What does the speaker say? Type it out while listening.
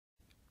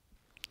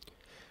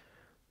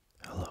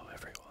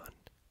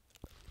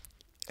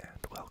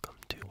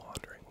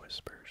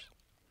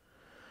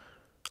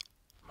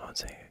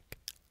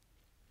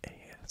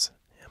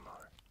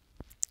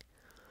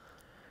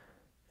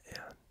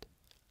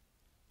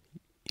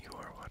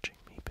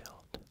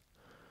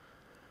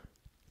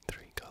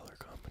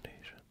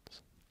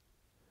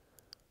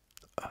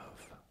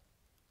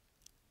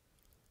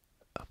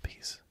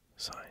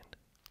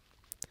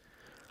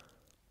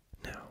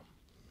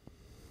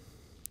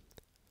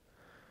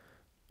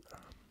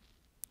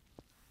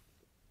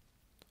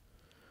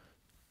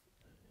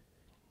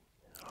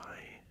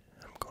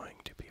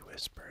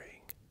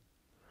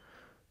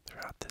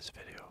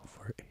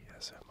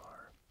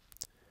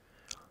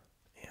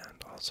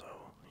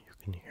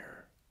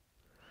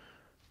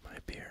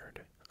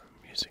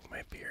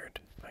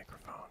beard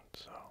microphone,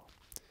 so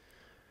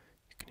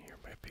you can hear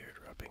my beard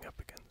rubbing up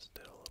against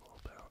it a little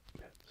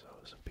bit. So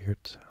some beard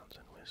sounds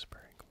and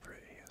whispering for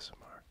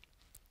ASMR.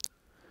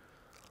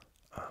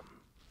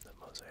 The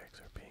mosaics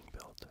are being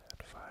built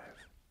at 5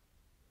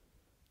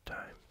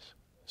 times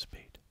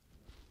speed,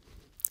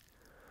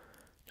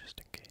 just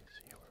in case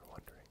you were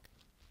wondering.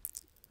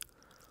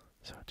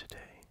 So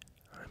today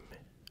I'm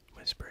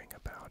whispering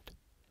about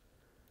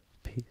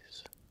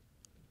peace.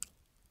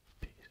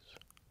 Peace.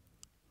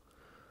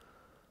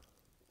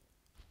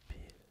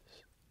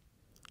 Peace.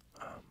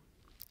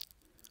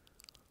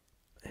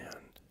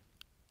 And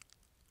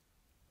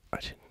I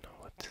didn't know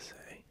what to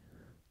say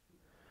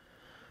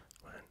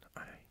when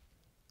I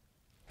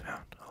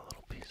found a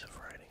little piece of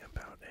writing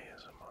about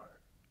ASMR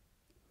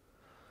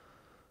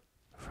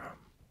from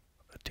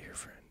a dear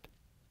friend,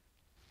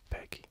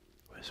 Peggy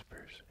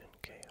Whispers in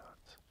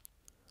Chaos.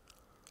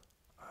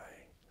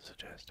 I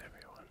suggest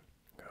everyone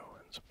go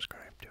and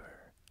subscribe to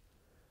her.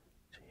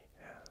 She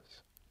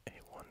has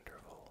a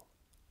wonderful,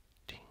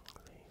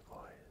 tingly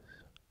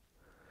voice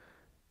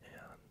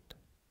and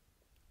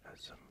has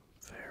some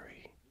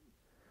very,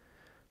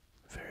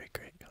 very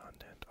great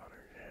content on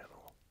her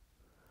channel.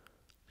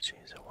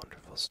 She's a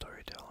wonderful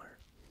storyteller,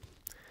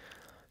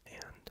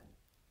 and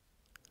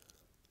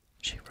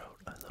she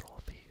wrote a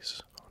little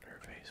piece on her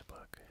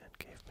Facebook and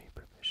gave me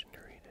permission to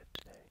read it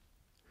today.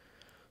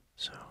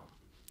 So,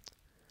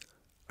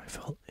 I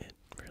felt it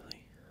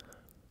really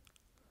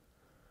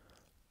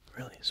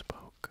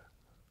spoke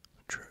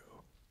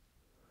true.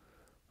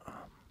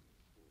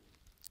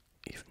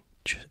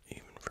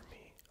 Even for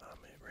me,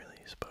 it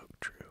really spoke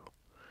true.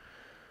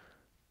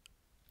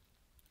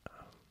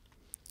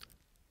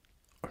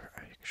 Or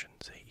I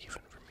shouldn't say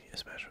even for me,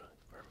 especially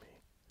for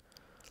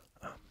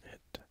me.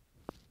 It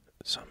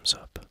sums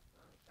up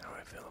how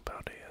I feel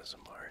about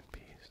ASMR and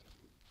peace.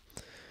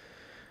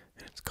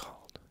 And it's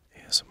called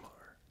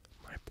ASMR,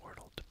 My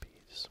Portal to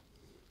Peace.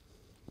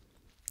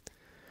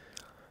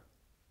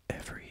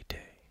 Every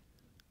day,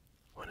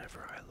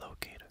 whenever I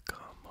locate a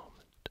calm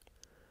moment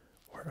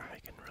where I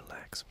can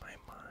relax my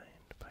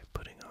mind by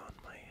putting on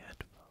my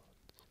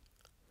headphones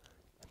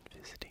and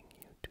visiting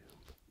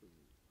YouTube,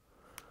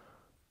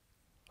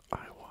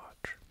 I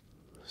watch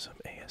some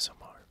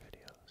ASMR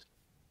videos.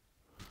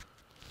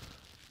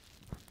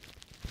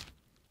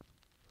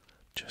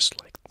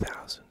 Just like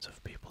thousands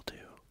of people do.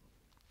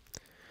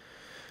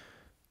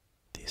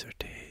 These are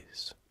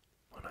days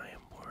when I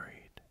am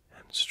worried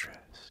and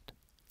stressed,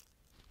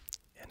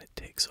 and it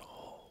takes a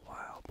whole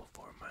while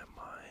before my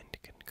mind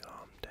can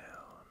calm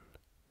down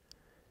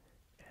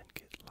and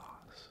get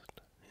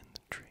lost in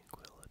the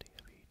tranquility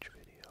of each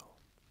video.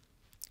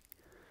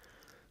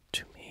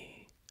 To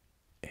me,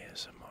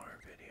 ASMR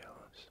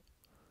videos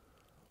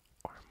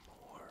are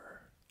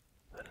more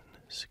than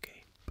an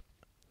escape,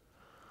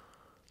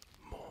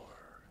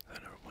 more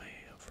than a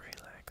way of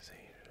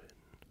relaxation,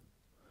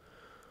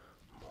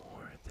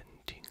 more than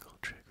tingle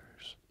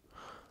triggers,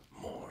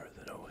 more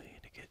than a way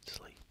to get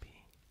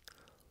sleepy,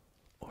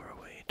 or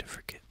a way to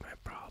forget my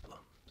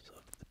problems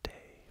of the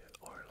day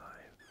or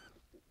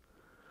life.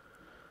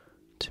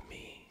 To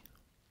me,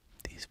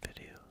 these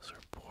videos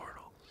are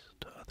portals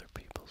to other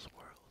people's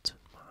worlds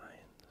and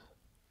minds.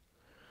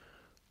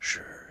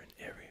 Sure,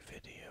 in every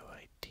video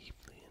I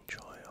deeply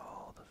enjoy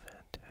all the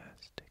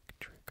fantastic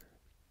triggers,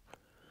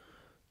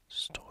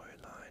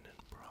 storyline,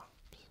 and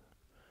props.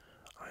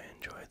 I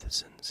enjoy the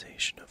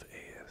sensation of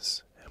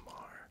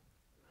ASMR.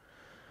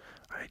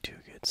 I do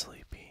get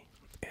sleepy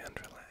and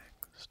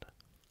relaxed.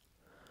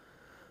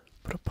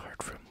 But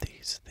apart from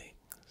these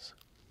things,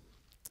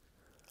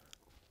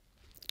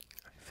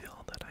 I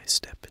feel that I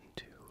step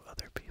into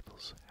other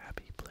people's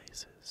happy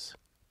places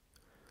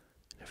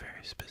in a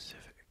very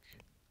specific,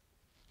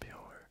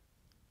 pure,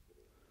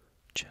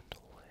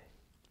 gentle way.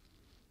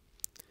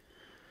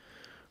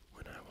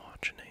 When I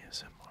watch an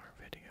ASMR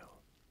video,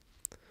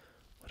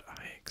 what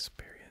I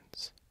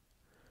experience,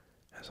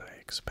 as I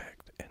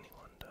expect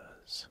anyone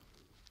does,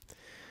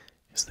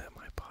 is that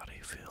my body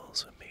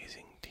feels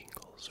amazing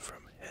tingles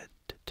from head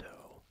to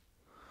toe,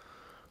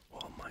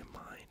 while my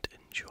mind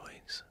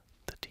enjoys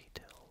the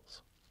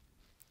details,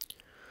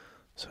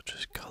 such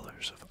as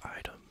colors of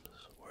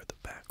items or the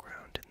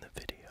background in the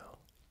video,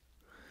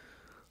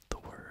 the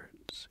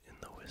words in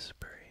the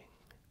whispering,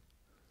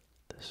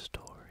 the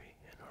story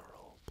in a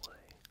role play,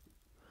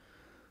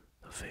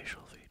 the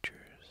facial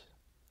features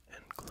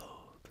and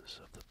clothes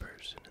of the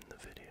person in the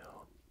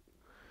video,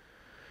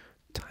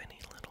 tiny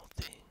little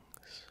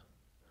things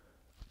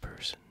a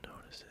person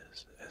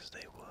notices as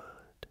they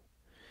would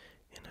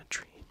in a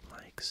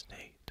dreamlike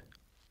state,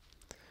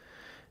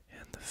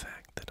 and the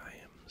fact that I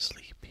am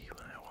sleepy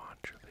when I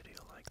watch a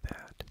video like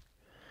that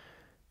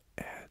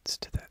adds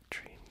to that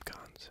dream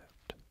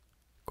concept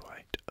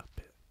quite a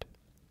bit.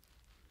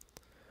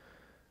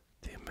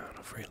 The amount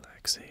of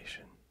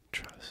relaxation,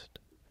 trust,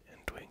 and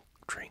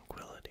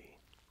tranquility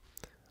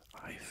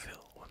I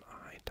feel when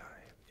I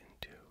dive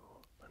into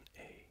an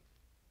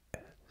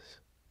ASMR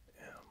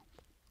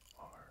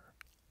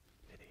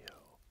video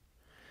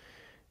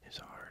is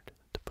hard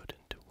to put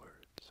into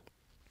words.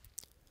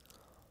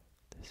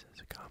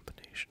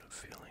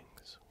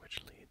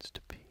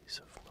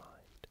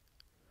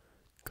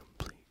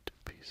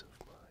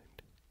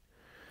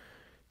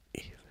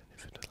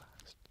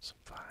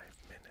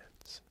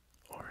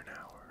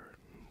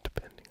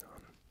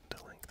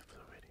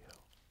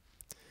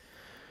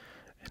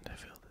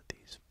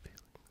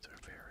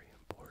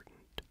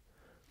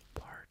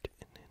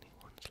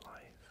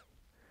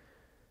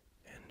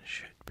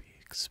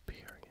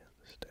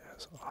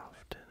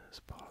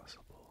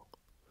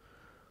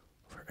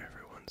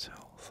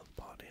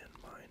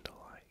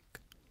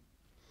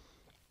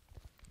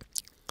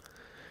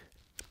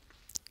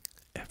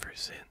 ever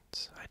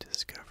since I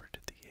discovered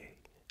the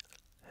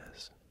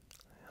ASMR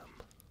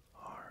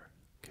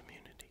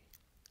community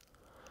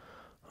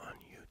on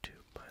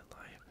YouTube, my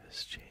life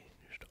has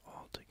changed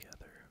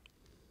altogether.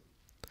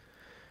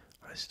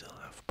 I still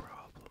have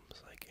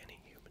problems like any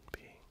human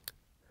being.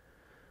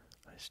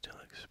 I still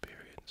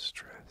experience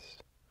stress,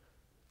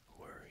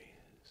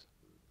 worries,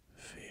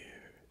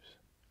 fears,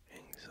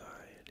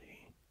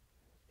 anxiety,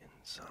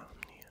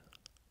 insomnia,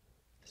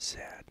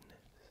 sadness.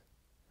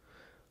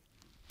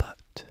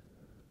 But,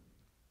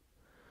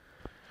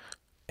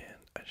 and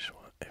I just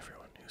want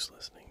everyone who's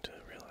listening to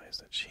realize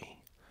that she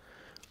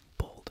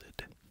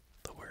bolded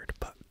the word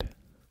but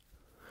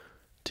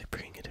to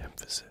bring it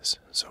emphasis.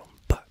 So,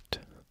 but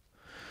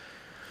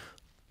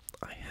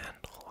I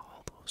handle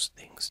all those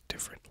things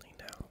differently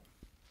now.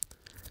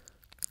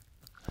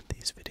 And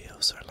these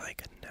videos are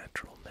like a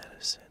natural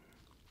medicine,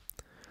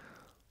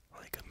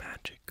 like a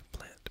magic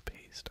plant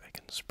paste I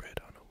can spread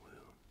on a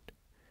wound,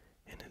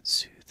 and it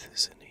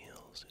soothes and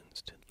heals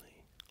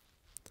instantly.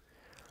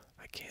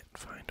 I can't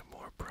find a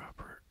more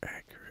proper,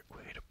 accurate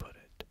way to put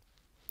it.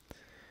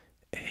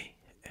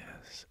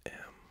 ASMR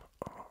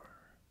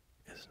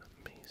is an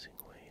amazing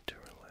way to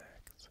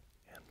relax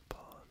and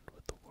bond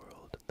with the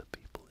world and the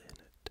people in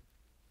it.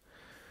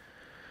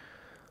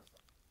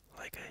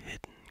 Like a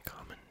hidden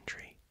common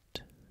trait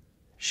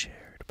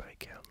shared by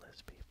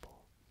countless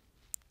people.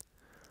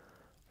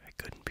 I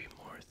couldn't be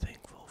more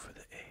thankful for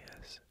the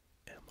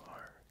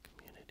ASMR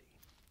community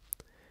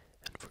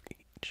and for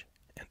each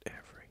and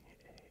every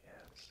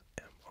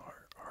ASMR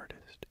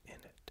artist in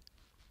it.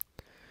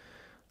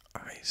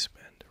 I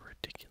spend a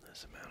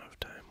ridiculous amount of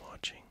time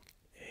watching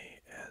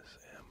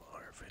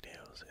ASMR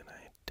videos, and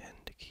I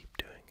intend to keep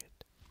doing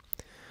it.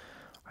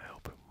 I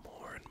hope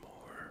more and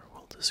more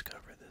will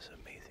discover this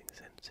amazing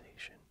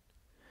sensation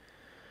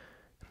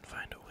and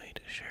find a way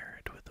to share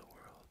it with the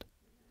world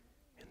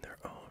in their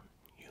own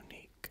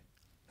unique,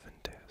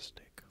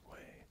 fantastic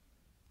way.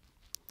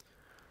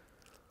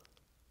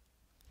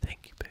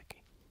 Thank you,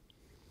 Becky.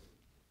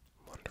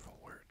 Wonderful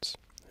words.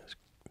 It was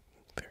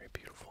very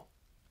beautiful,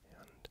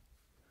 and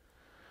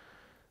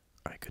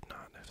I could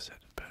not have said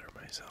it better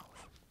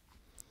myself.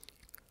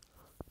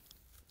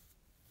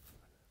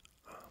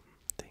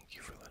 Thank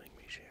you for letting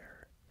me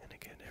share. And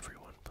again,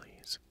 everyone,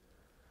 please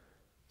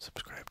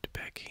subscribe to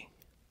Becky.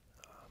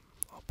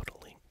 I'll put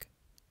a link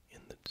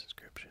in the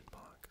description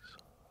box.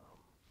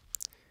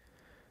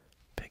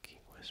 Becky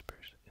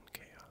Whispers in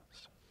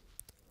Chaos.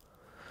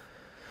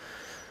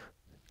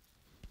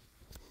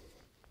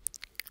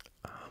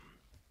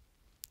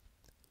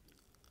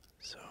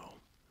 So, I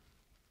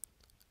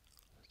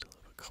still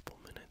have a couple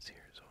minutes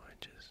here, so I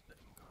just am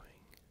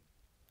going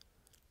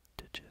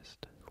to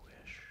just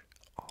wish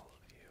all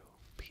of you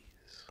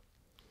peace.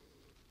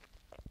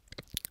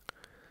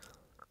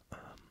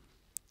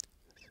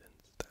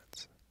 Since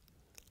that's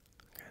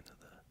kind of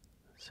the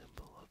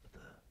symbol of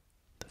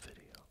the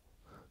video.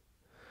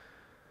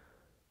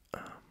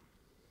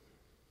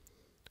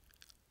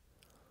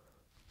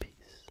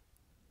 Peace.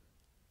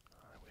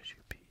 I wish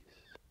you peace.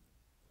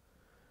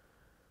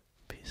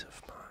 Peace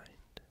of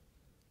mind.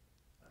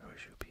 I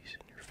wish you peace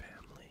in your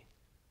family.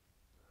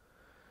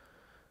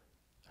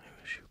 I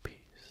wish you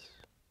peace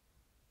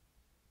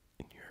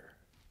in your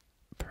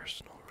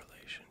personal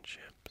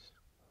relationships.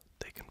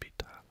 They can be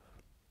tough.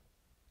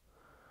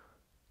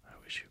 I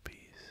wish you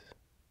peace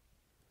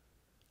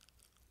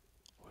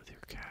with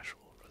your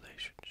casual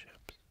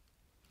relationships,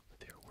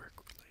 with your work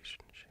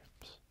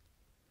relationships,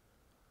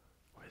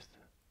 with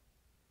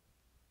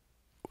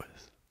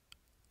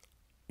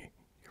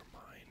your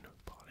mind,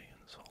 body,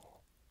 and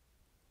soul.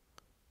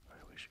 I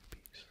wish you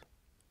peace.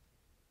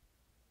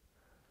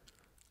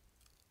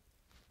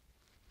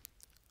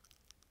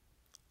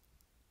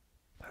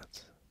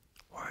 That's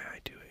why I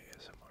do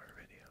ASMR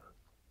videos.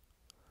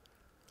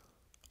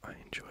 I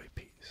enjoy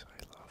peace.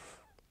 I love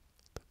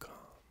the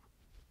calm,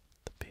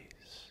 the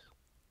peace,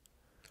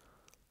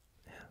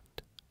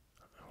 and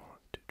I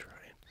want to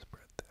try and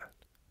spread that.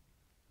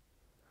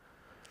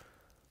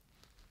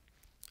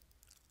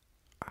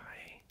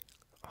 I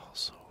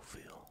also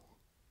feel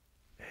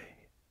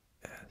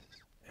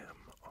ASMR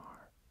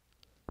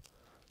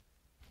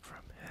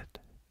from head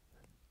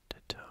to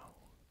toe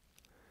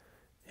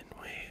in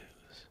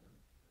waves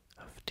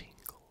of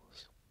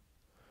tingles,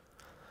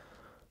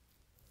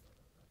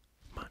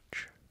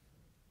 much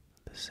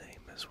the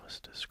same as was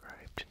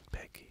described in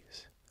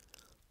Becky's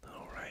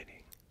little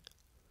writing.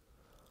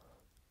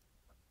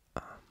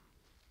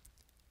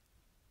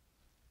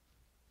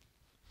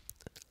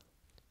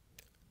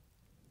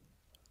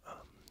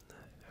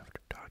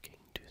 After talking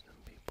to some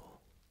people,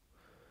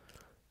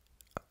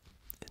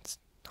 it's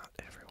not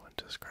everyone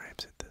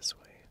describes it this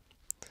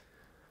way.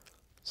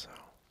 So,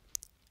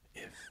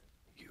 if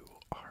you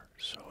are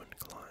so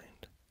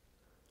inclined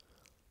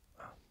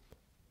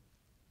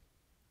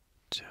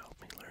to help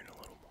me learn a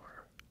little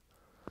more,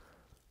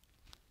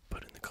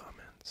 put in the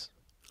comments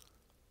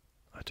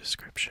a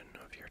description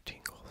of your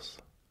tingles.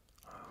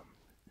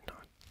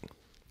 Not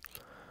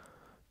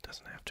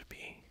doesn't have to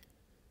be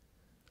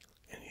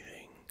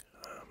anything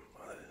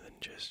other than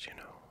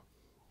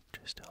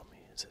just tell me,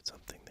 is it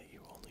something that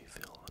you only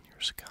feel on your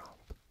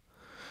scalp?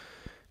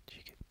 Do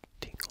you get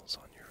tingles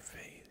on your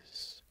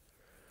face?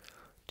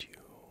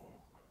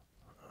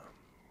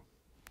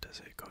 Does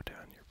it go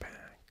down your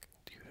back?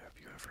 Have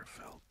you ever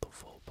felt the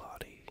full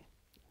body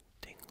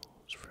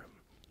tingles from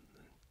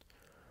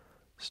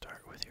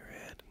start with your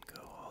head and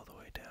go all the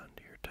way down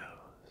to